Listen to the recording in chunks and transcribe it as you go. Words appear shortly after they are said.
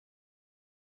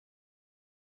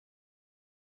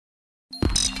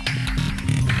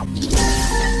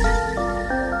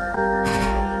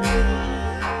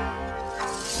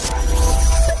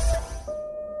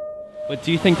But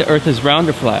do you think the Earth is round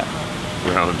or flat?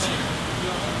 Round.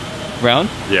 Round?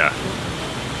 Yeah.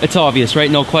 It's obvious, right?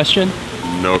 No question?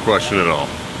 No question at all.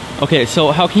 Okay,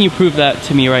 so how can you prove that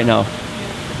to me right now?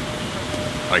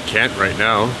 I can't right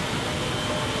now.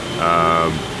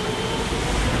 I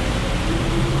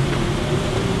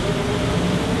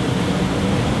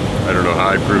don't know how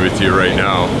I prove it to you right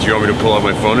now. Do you want me to pull out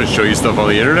my phone and show you stuff on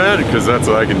the internet? Because that's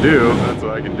what I can do. That's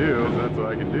what I can do. That's what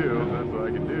I can do. That's what I can do. That's what I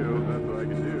can do. That's what I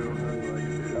can do.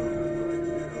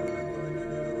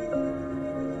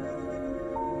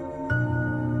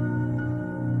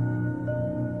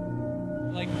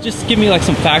 Like, just give me like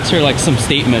some facts or like some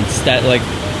statements that like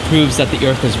proves that the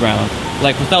Earth is round.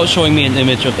 Like without showing me an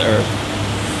image of the Earth.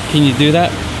 Can you do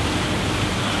that?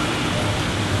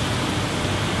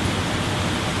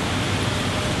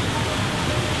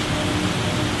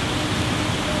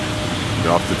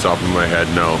 Off the top of my head,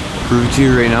 no. Prove to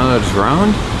you right now that it's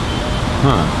round?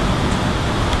 Huh.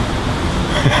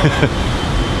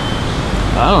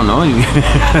 I don't know.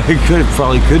 I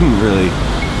probably couldn't really.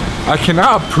 I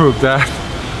cannot prove that.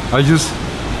 I just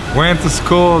went to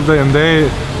school and they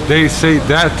say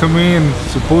that to me and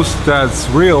suppose that's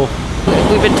real.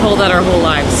 We've been told that our whole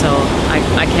lives, so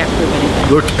I can't prove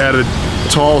anything. Look at a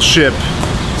tall ship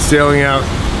sailing out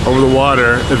over the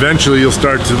water. Eventually you'll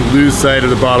start to lose sight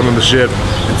of the bottom of the ship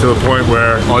until the point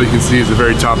where all you can see is the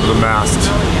very top of the mast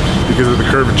because of the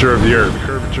curvature of the Earth. The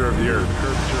curvature of the Earth. The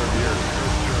curvature of the Earth.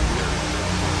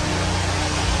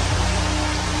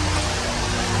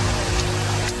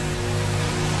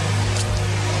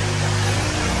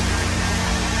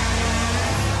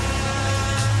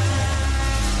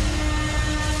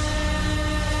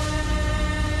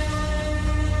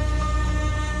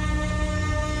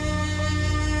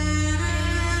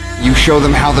 You show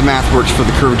them how the math works for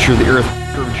the curvature of the Earth.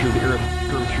 Curvature of the Earth.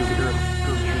 Curvature of the Earth.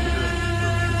 Curvature of the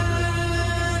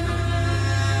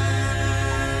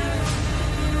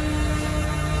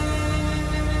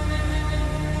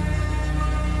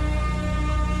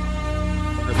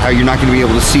Earth. How you're not going to be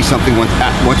able to see something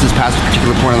once it's past a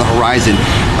particular point on the horizon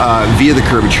via the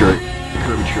curvature.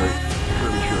 Curvature.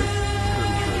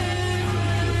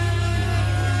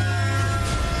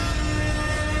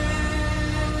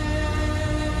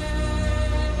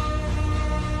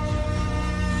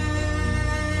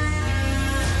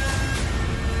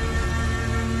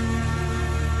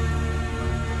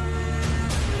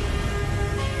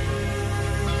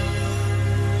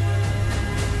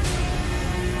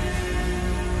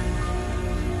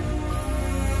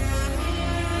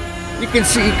 You can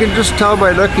see, you can just tell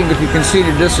by looking if you can see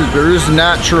the distance, there is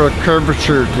natural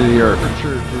curvature to the Earth.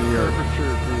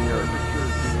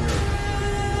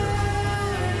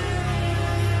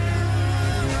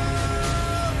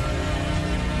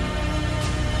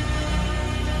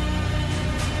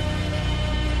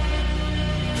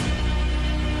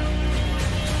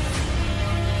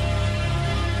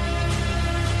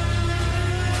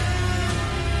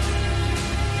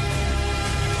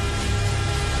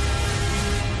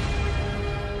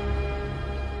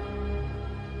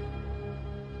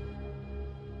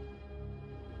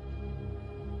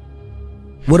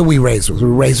 What are we raised with? We're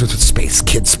raised with space.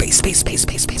 Kids, space.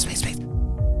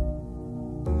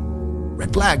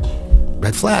 Red flag.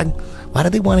 Red flag. Why do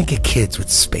they want to get kids with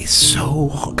space so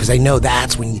hard? Because I know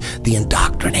that's when the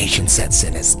indoctrination sets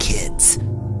in as kids.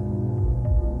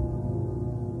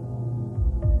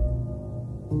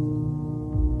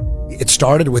 It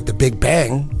started with the Big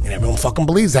Bang, and everyone fucking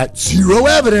believes that. Zero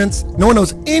evidence. No one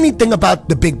knows anything about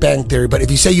the Big Bang Theory, but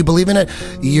if you say you believe in it,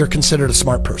 you're considered a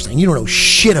smart person. You don't know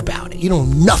shit about it. You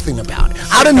don't know nothing about it.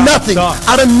 Out of nothing,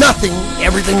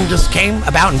 everything just came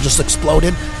about and just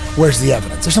exploded. Where's the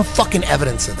evidence? There's no fucking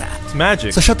evidence of that. It's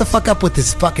magic. So shut the fuck up with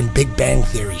this fucking Big Bang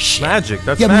Theory shit. Magic,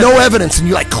 that's You have magic. no evidence and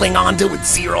you like cling on to it with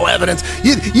zero evidence.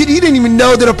 You didn't even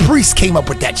know that a priest came up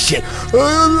with that shit.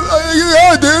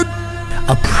 Yeah, dude.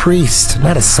 A priest,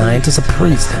 not a scientist, a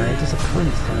priest.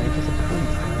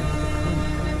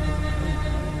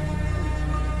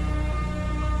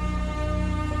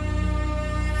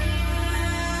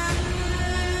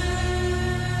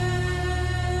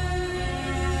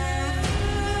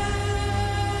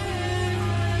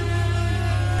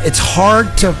 It's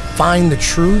hard to find the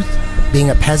truth being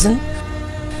a peasant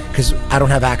because I don't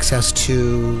have access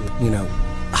to,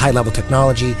 high-level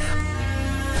technology.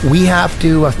 We have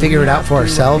to figure it out for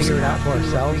ourselves.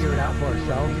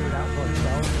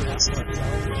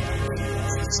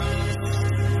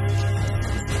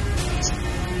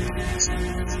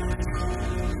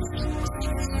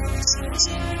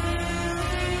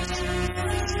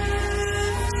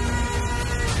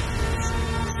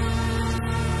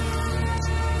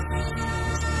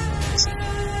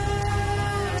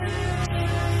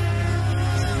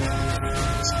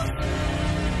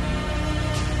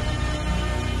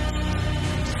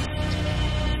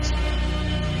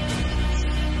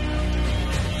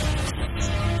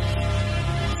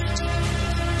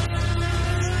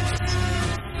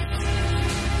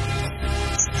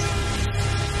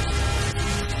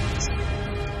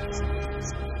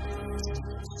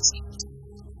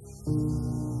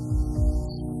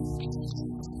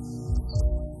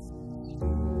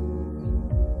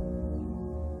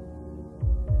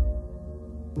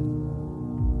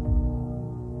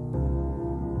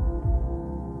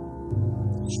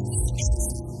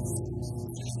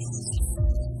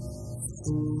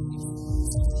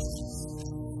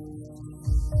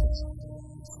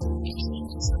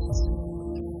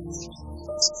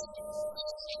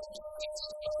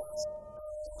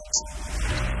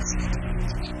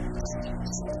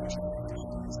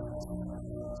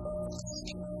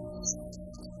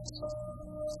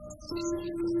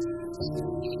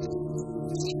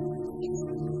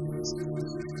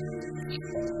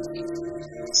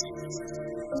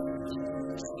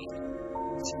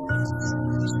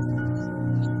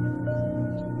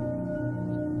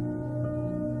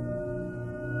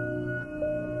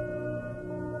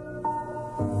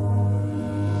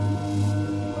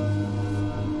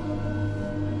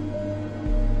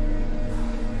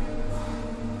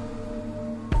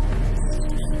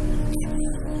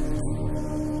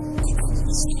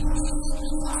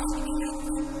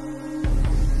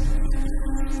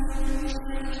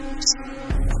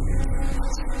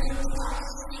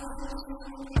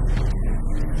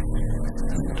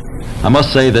 I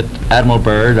must say that Admiral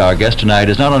Byrd, our guest tonight,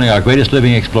 is not only our greatest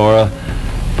living explorer,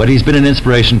 but he's been an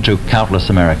inspiration to countless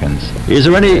Americans. Is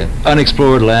there any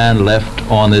unexplored land left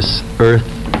on this earth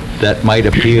that might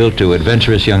appeal to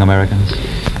adventurous young Americans?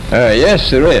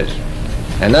 Yes, there is.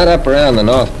 And not up around the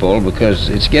North Pole, because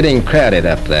it's getting crowded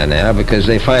up there now, because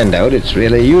they find out it's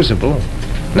really usable,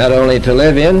 not only to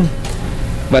live in,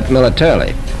 but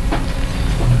militarily.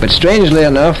 But strangely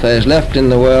enough, there's left in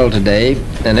the world today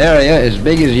an area as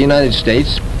big as the United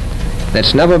States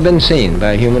that's never been seen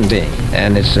by a human being.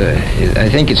 And I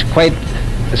think it's quite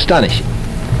astonishing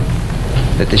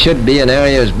that there should be an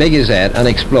area as big as that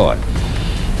unexplored.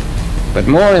 But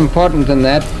more important than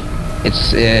that,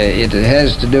 it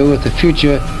has to do with the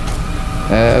future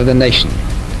of the nation,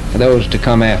 those to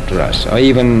come after us, or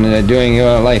even during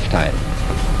your lifetime.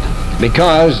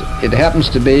 Because it happens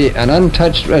to be an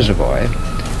untouched reservoir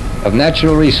of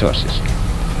natural resources.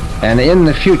 And in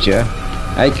the future,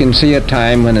 I can see a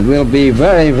time when it will be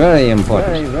very, very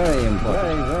important.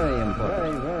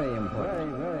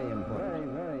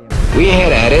 We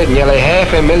had added nearly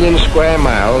 500,000 square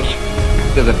miles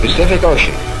to the Pacific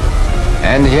Ocean.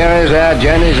 And here is our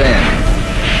journey's end.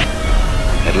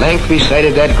 At length we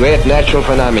sighted that great natural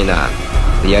phenomenon,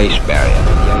 the ice barrier.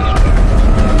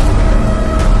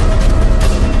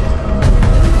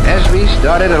 As we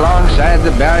started alongside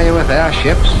the barrier with our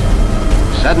ships,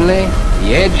 suddenly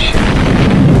the edge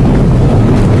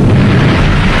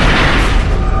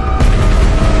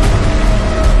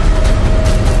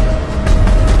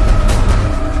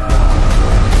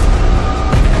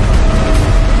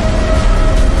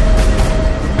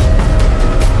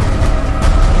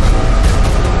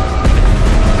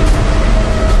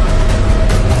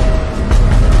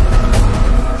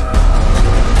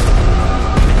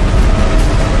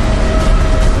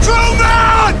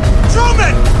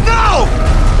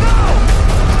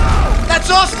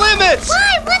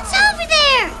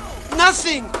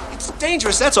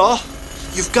dangerous, that's all.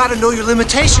 You've got to know your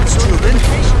limitations, Truman.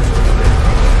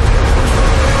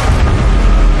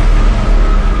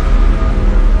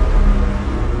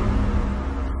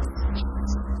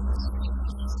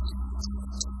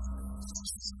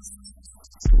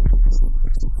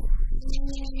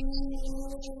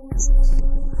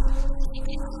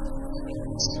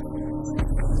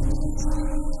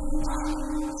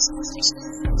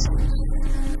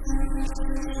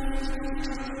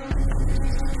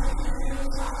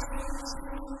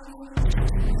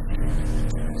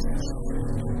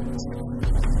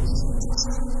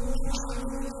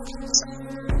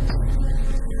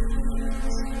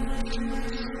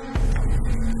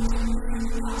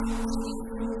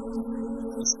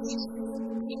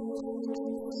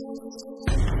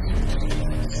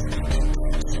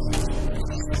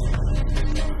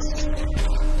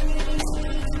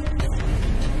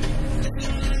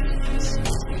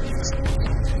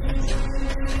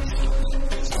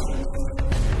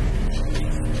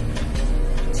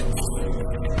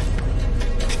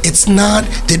 It's not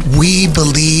that we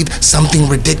believe something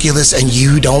ridiculous and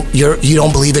you don't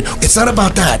believe it. It's not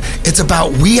about that. It's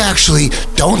about we actually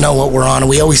don't know what we're on, and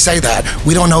we always say that.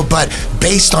 We don't know, but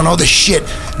based on all the shit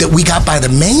that we got by the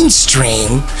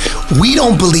mainstream, we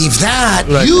don't believe that.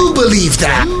 Right. You believe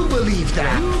that. You believe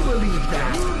that. You believe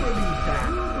that.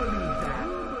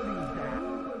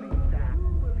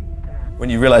 When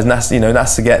you realize NASA,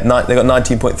 NASA they got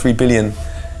 19.3 billion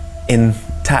in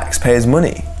taxpayers'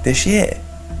 money this year.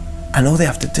 And all they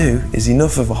have to do is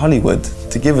enough of Hollywood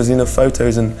to give us enough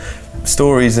photos and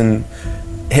stories and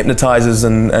hypnotize us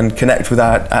and connect with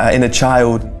our inner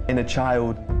child. And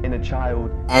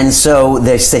so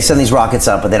they send these rockets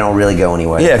up, but they don't really go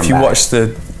anywhere. Yeah, if you watch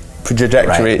the trajectory,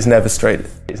 right. It's never straight.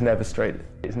 It's never straight.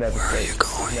 It's never straight. Where are you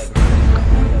going?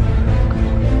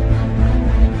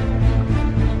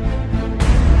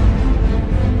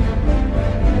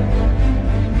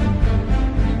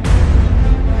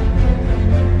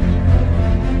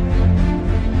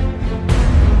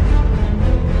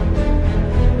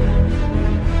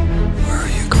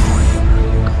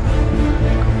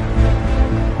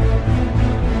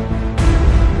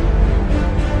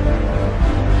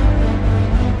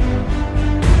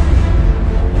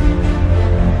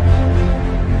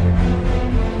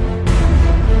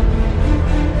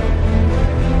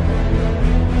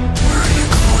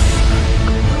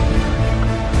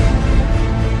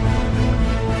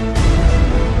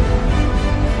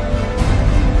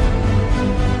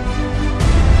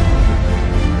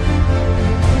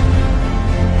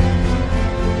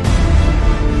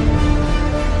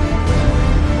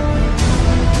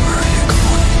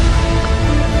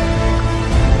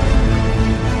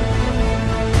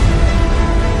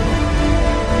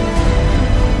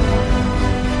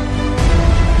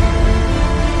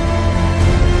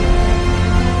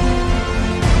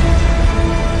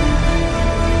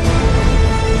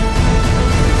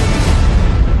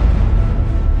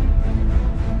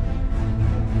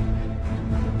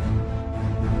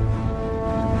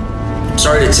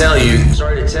 Sorry to tell you.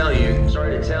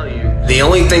 The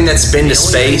only thing that's been to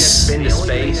space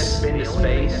is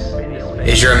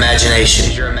your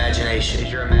imagination.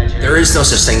 There is no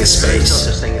such thing as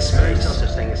space.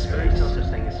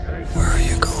 Where are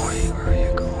you going?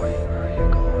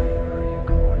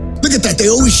 Look at that. They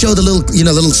always show the little,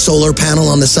 little solar panel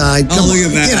on the side. Come look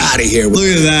at that. Get out of here. Look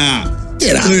at that.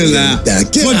 Get out. Look at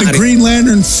that. Get what, out the Green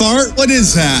Lantern fart? What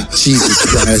is that? Jesus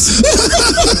Christ.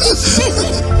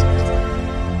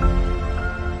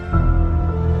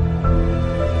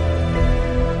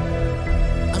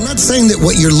 I'm not saying that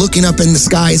what you're looking up in the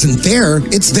sky isn't there.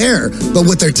 It's there. But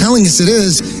what they're telling us it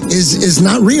is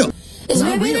not real. It's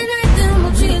not real.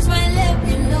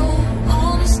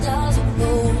 All the stars are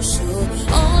close,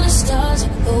 all the stars are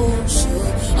close,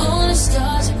 all the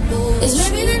stars are close. It's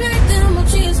maybe the night that my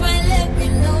dreams might let me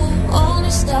know. All the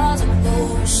stars are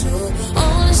close,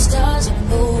 all the stars are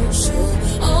close,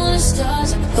 all the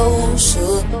stars are close.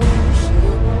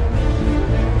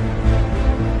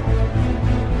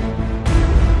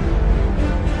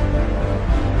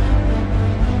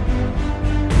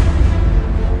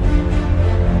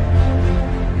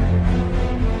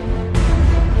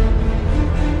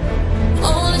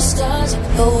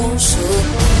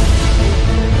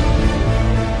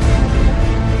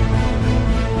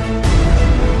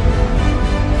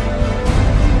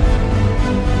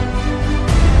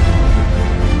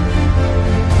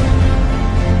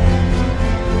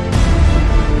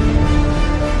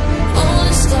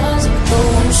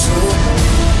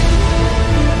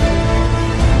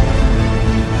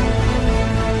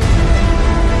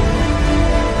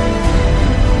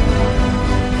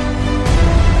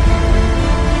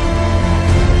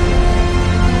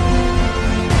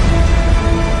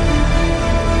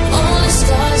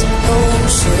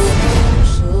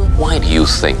 Why do you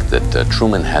think that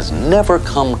Truman has never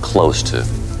come close to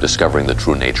discovering the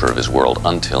true nature of his world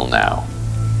until now?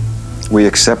 We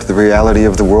accept the reality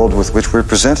of the world with which we're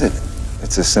presented.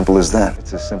 It's as simple as that.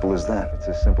 It's as simple as that. It's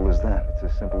as simple as that. It's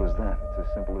as simple as that. It's as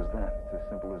simple as that. It's as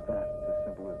simple as that. It's as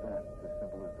simple as that. It's as simple as that. It's as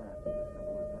simple as that.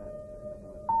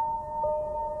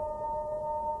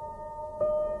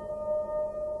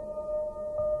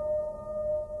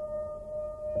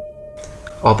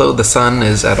 Although the sun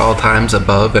is at all times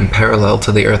above and parallel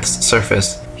to the Earth's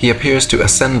surface, he appears to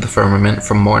ascend the firmament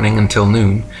from morning until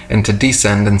noon, and to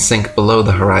descend and sink below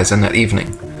the horizon at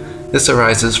evening. This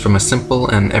arises from a simple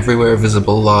and everywhere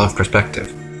visible law of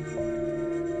perspective.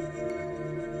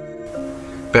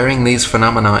 Bearing these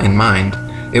phenomena in mind,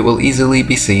 it will easily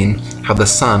be seen how the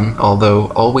sun,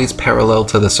 although always parallel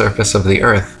to the surface of the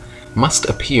Earth, must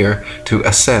appear to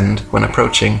ascend when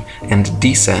approaching and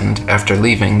descend after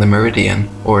leaving the meridian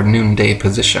or noonday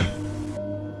position.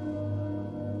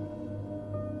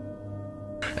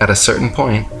 At a certain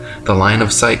point, the line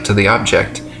of sight to the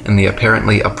object and the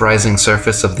apparently uprising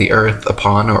surface of the Earth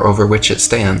upon or over which it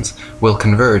stands will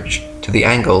converge to the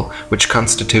angle which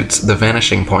constitutes the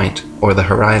vanishing point or the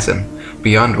horizon,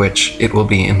 beyond which it will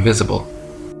be invisible.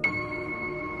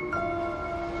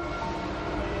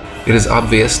 It is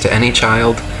obvious to any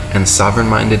child and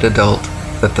sovereign-minded adult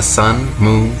that the sun,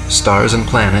 moon, stars, and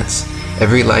planets,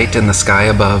 Every light in the sky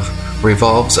above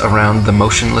revolves around the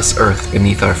motionless earth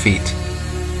beneath our feet.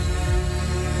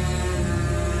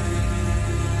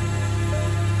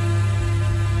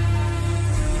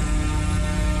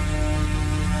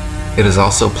 It is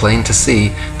also plain to see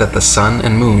that the sun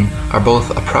and moon are both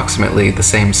approximately the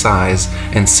same size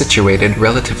and situated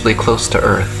relatively close to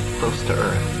Earth. Close to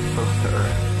Earth. Close to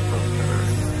Earth. Close to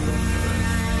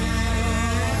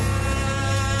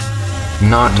Earth.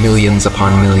 Not millions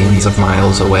upon millions of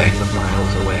miles away.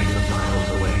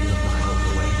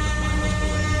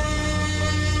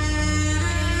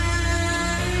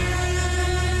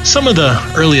 Some of the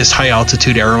earliest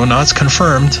high-altitude aeronauts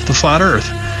confirmed the flat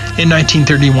Earth. In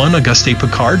 1931, Auguste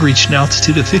Piccard reached an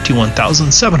altitude of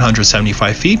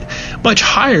 51,775 feet, much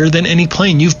higher than any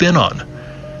plane you've been on.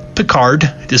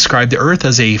 Piccard described the Earth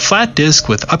as a flat disk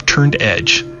with upturned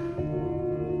edge.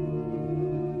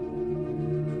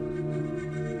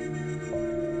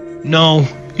 No,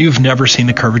 you've never seen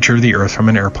the curvature of the Earth from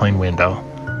an airplane window.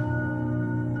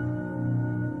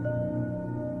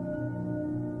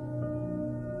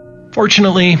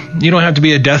 Fortunately, you don't have to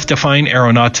be a death-defying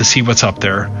aeronaut to see what's up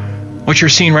there. What you're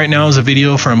seeing right now is a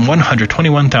video from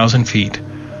 121,000 feet.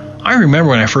 I remember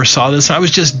when I first saw this, I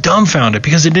was just dumbfounded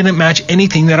because it didn't match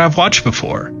anything that I've watched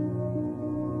before.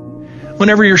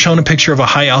 Whenever you're shown a picture of a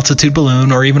high-altitude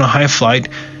balloon or even a high flight,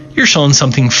 you're shown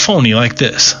something phony like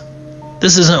this.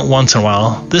 This isn't once in a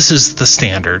while, this is the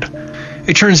standard.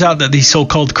 It turns out that these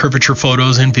so-called curvature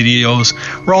photos and videos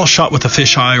were all shot with a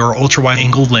fisheye or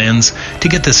ultra-wide-angled lens to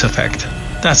get this effect.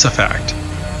 That's a fact.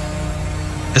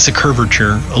 It's a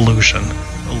curvature illusion.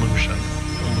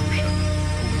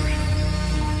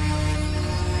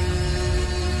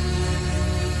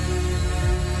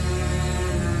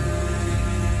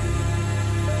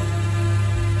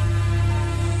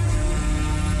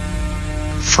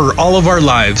 For all of our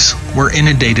lives, we're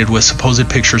inundated with supposed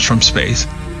pictures from space.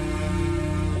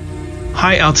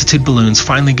 High-altitude balloons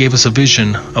finally gave us a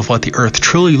vision of what the Earth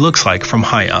truly looks like from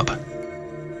high up.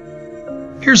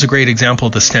 Here's a great example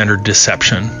of the standard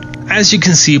deception. As you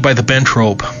can see by the bent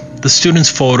rope, the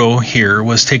student's photo here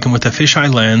was taken with a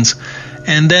fisheye lens,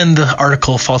 and then the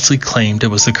article falsely claimed it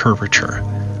was the curvature.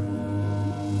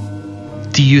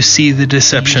 Do you see the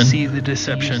deception? See the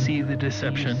deception. See the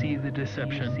deception. See the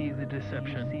deception. See the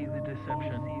deception. See the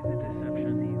deception.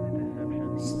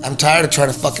 I'm tired of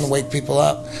trying to fucking wake people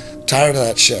up. I'm tired of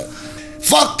that shit.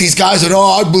 Fuck these guys that, oh,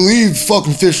 I believe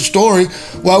fucking Fisher's story.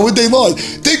 Why would they lie?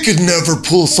 They could never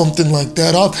pull something like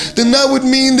that off. Then that would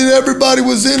mean that everybody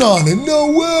was in on it. No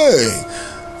way.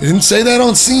 You didn't say that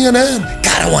on CNN?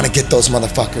 God, I want to get those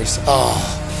motherfuckers. Oh,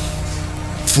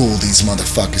 fool these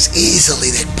motherfuckers. Easily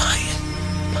they'd buy it.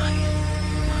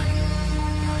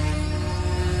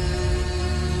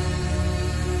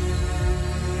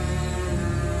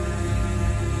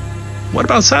 What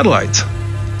about satellites?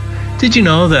 Did you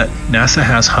know that NASA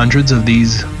has hundreds of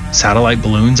these satellite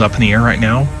balloons up in the air right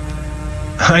now?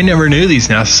 I never knew these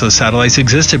NASA satellites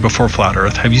existed before Flat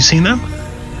Earth. Have you seen them?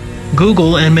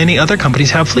 Google and many other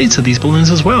companies have fleets of these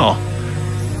balloons as well.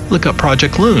 Look up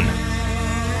Project Loon.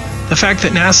 The fact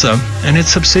that NASA and its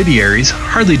subsidiaries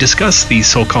hardly discuss these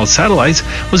so-called satellites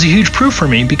was a huge proof for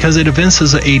me because it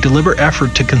evinces a deliberate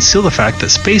effort to conceal the fact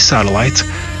that space satellites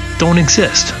don't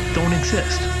exist.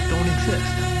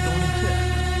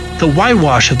 The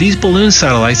whitewash of these balloon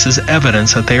satellites is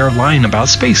evidence that they are lying about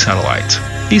space satellites.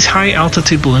 These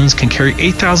high-altitude balloons can carry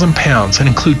 8,000 pounds and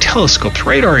include telescopes,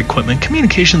 radar equipment,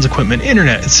 communications equipment,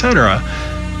 internet, etc.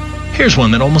 Here's one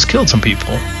that almost killed some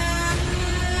people.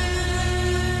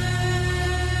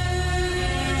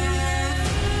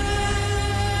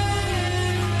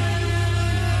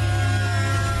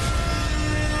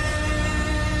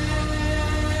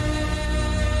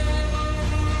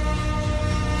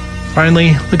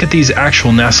 Finally, look at these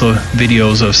actual NASA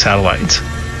videos of satellites.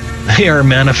 They are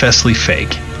manifestly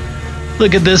fake.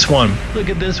 Look at this one. Look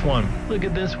at this one. Look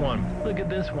at this one. Look at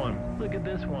this one. Look at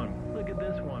this one. Look at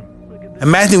this one.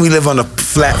 Imagine we live on a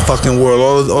flat fucking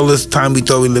world. All this time we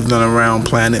thought we lived on a round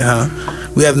planet, huh?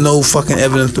 We have no fucking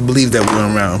evidence to believe that we're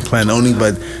on a round planet, only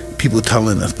by people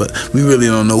telling us, but we really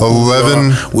don't know who we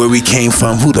are, where we came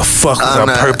from, who the fuck is our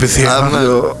purpose here.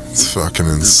 It's fucking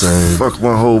insane. Fuck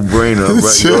my whole brain up,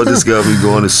 right? Y'all just got me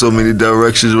going in so many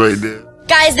directions right there.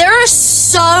 Guys, there are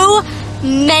so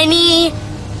many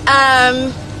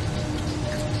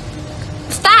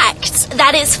facts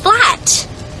that it's flat.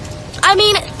 I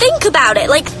mean, think about it.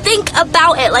 Like, think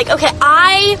about it. Like, okay,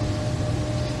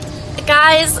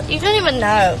 guys, you don't even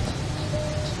know.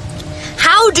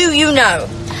 How do you know?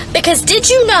 Because did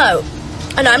you know?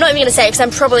 Oh, no, I'm not even going to say it because I'm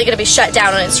probably going to be shut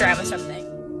down on Instagram or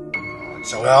something.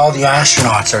 So all the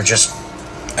astronauts are just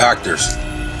Actors.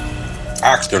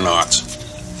 Actonauts.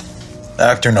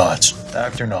 Actonauts.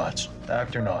 Actonauts.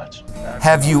 Actonauts.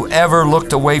 Have you ever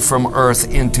looked away from Earth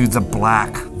into the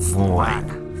black void?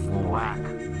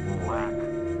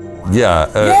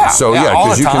 Yeah. So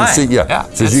because you can see,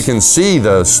 because you can see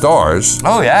the stars.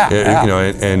 Oh yeah. You know,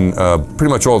 and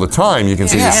pretty much all the time you can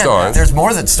see the stars. There's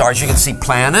more than stars. You can see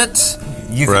planets.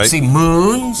 You can see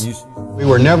moons. We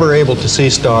were never able to see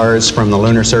stars from the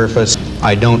lunar surface.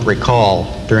 I don't recall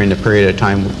during the period of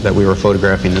time that we were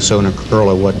photographing the solar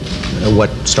corona what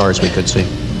stars we could see.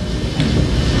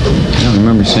 I don't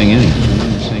remember seeing any.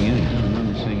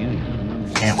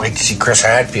 Can't wait to see Chris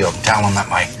Hadfield and tell him that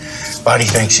my buddy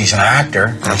thinks he's an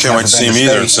actor. I can't wait to see him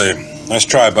either and say, nice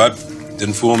try, bud.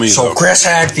 Didn't fool me, So though. Chris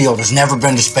Hadfield has never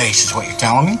been to space, is what you're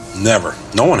telling me? Never.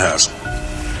 No one has.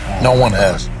 No one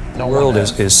has. The world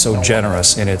is so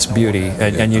generous in its beauty,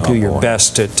 and you do your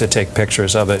best to take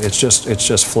pictures of it. It's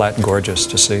just flat and gorgeous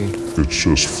to see. It's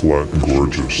just flat and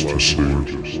gorgeous to see.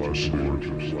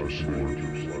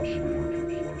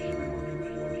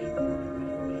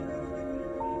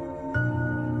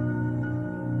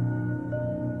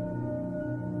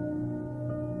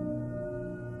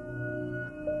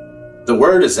 The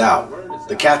word is out.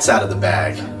 The cat's out of the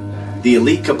bag. The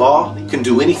elite cabal can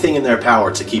do anything in their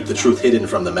power to keep the truth hidden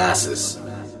from the masses.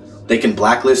 They can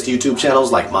blacklist YouTube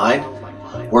channels like mine,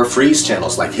 or freeze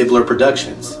channels like Hibbeler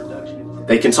Productions.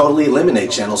 They can totally eliminate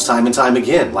channels time and time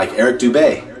again, like Eric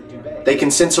Dubé. They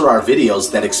can censor our videos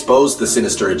that expose the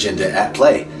sinister agenda at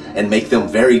play and make them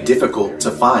very difficult to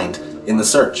find in the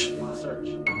search.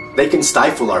 They can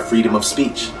stifle our freedom of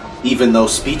speech, even though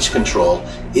speech control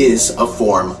is a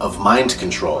form of mind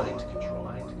control.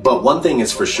 But one thing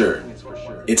is for sure,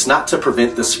 it's not to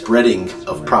prevent the spreading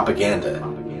of propaganda,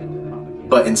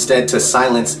 but instead to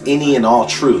silence any and all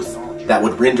truth that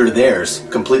would render theirs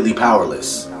completely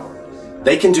powerless.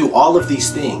 They can do all of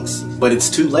these things, but it's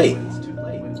too late.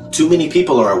 Too many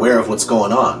people are aware of what's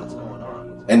going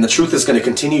on, and the truth is going to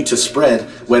continue to spread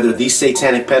whether these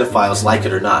satanic pedophiles like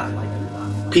it or not.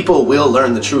 People will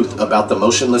learn the truth about the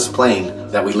motionless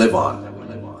plane that we live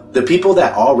on. The people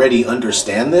that already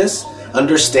understand this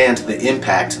understand the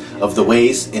impact of the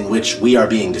ways in which we are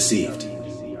being deceived.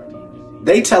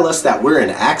 They tell us that we're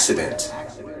an accident,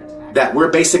 that we're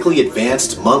basically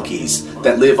advanced monkeys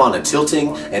that live on a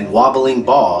tilting and wobbling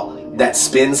ball that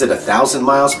spins at 1,000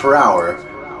 miles per hour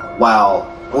while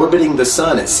orbiting the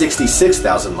sun at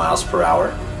 66,000 miles per hour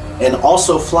and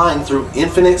also flying through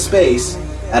infinite space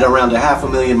at around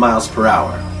 500,000 miles per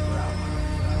hour.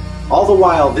 All the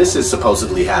while this is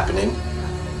supposedly happening,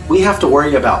 we have to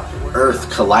worry about Earth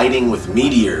colliding with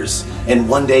meteors and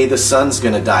one day the sun's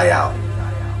gonna die out.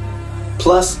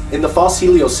 Plus, in the false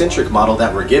heliocentric model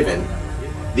that we're given,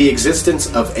 the existence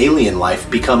of alien life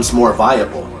becomes more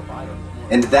viable.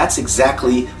 And that's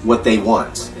exactly what they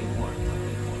want.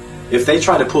 If they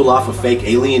try to pull off a fake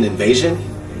alien invasion,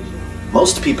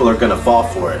 most people are gonna fall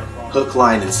for it, hook,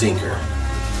 line, and sinker.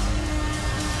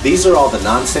 These are all the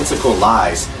nonsensical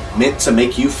lies meant to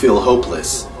make you feel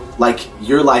hopeless, like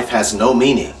your life has no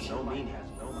meaning.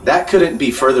 That couldn't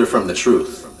be further from the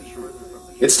truth.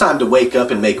 It's time to wake up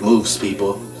and make moves,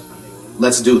 people.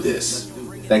 Let's do this.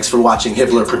 Thanks for watching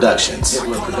Hibbeler Productions.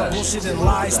 Bullshit and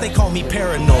lies, they call me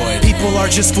paranoid. People are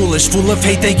just foolish, full of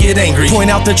hate, they get angry. Point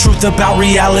out the truth about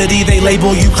reality, they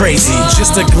label you crazy.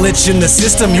 Just a glitch in the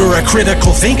system, you're a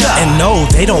critical thinker. And no,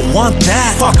 they don't want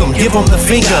that. Fuck them, give them the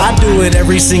finger. I do it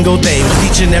every single day, with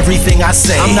each and everything I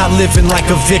say. I'm not living like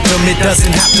a victim, it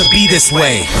doesn't have to be this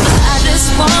way. I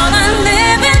just wanna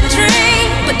live and dream,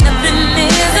 but nothing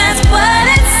is as what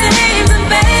it seems. And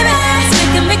baby, it's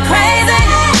making me crazy.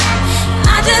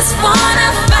 I just wanna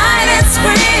fight and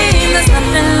scream. There's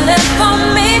nothing left for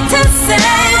me to say.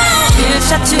 Here's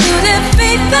shot to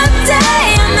defeat the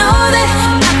day. I know that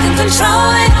I can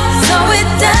control it, so it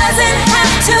doesn't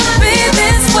have to be